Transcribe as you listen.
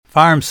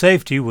Farm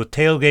Safety with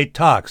Tailgate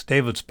Talks.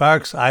 David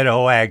Sparks,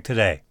 Idaho Ag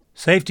Today.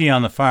 Safety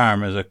on the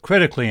farm is a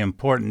critically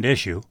important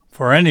issue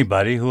for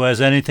anybody who has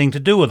anything to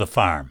do with a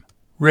farm.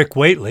 Rick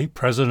Whately,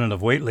 president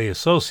of Whately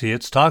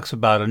Associates, talks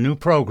about a new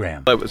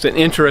program. It was an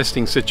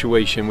interesting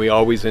situation. We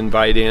always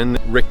invite in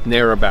Rick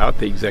Narabout,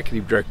 the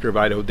executive director of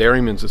Idaho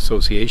Dairymen's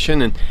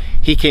Association, and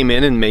he came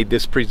in and made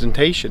this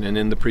presentation. And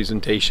in the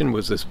presentation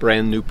was this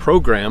brand new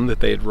program that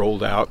they had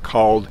rolled out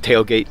called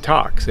Tailgate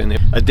Talks, and it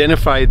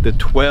identified the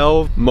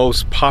 12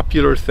 most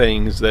popular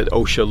things that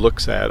OSHA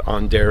looks at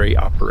on dairy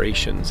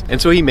operations. And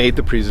so he made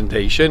the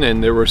presentation,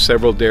 and there were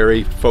several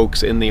dairy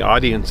folks in the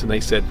audience, and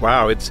they said,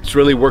 wow, it's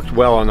really worked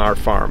well on our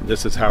farm.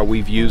 This is how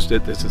we've used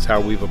it. This is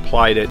how we've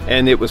applied it.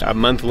 And it was a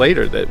month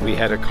later that we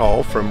had a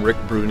call from Rick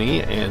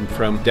Bruni and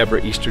from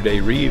Deborah Easterday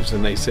Reeves,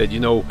 and they said,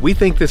 we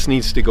think this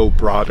needs to go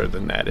broader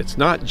than that. It's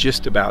not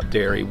just about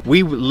dairy.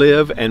 We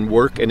live and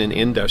work in an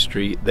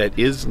industry that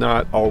is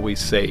not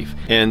always safe.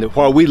 And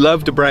while we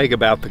love to brag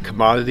about the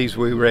commodities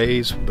we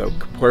raise,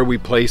 where we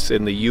place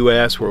in the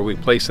U.S., where we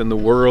place in the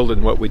world,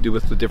 and what we do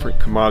with the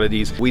different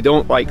commodities, we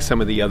don't like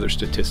some of the other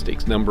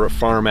statistics, number of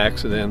farm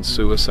accidents,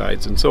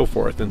 suicides, and so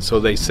forth. And so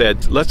they said,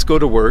 let's go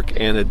to work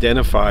and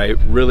identify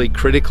really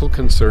critical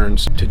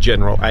concerns to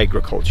general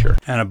agriculture.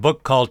 And a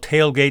book called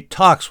Tailgate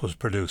Talks was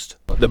produced.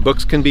 The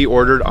books can be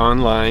ordered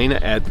online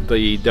at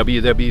the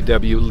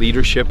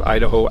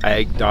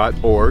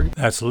www.leadershipidahoag.org.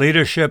 That's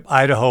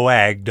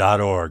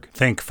leadershipidahoag.org.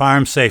 Think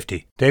farm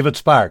safety. David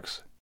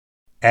Sparks,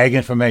 Ag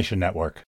Information Network.